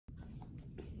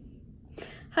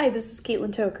Hi, this is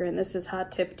Caitlin Toker, and this is Hot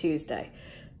Tip Tuesday.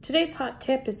 Today's hot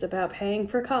tip is about paying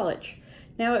for college.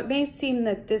 Now, it may seem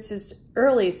that this is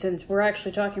early since we're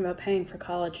actually talking about paying for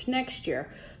college next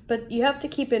year, but you have to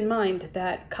keep in mind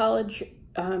that college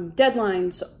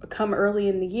deadlines come early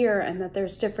in the year and that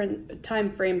there's different time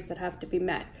frames that have to be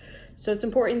met. So it's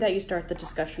important that you start the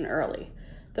discussion early.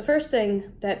 The first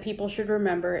thing that people should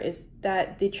remember is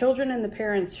that the children and the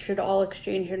parents should all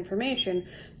exchange information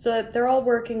so that they're all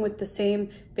working with the same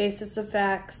basis of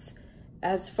facts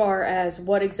as far as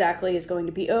what exactly is going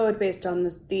to be owed based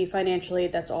on the financial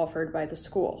aid that's offered by the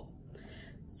school.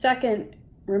 Second,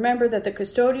 remember that the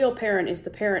custodial parent is the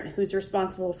parent who's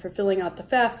responsible for filling out the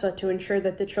FAFSA to ensure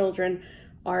that the children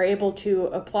are able to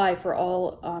apply for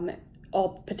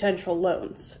all potential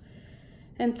loans.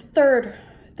 And third,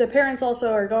 the parents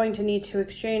also are going to need to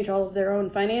exchange all of their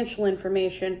own financial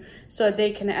information so that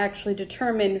they can actually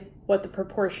determine what the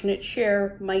proportionate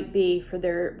share might be for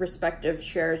their respective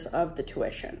shares of the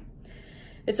tuition.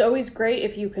 It's always great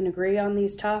if you can agree on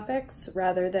these topics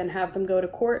rather than have them go to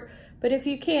court, but if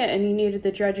you can't and you needed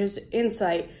the judge's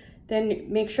insight, then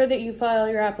make sure that you file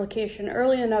your application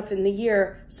early enough in the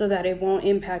year so that it won't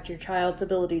impact your child's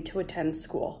ability to attend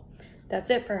school.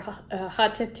 That's it for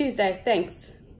Hot Tip Tuesday. Thanks.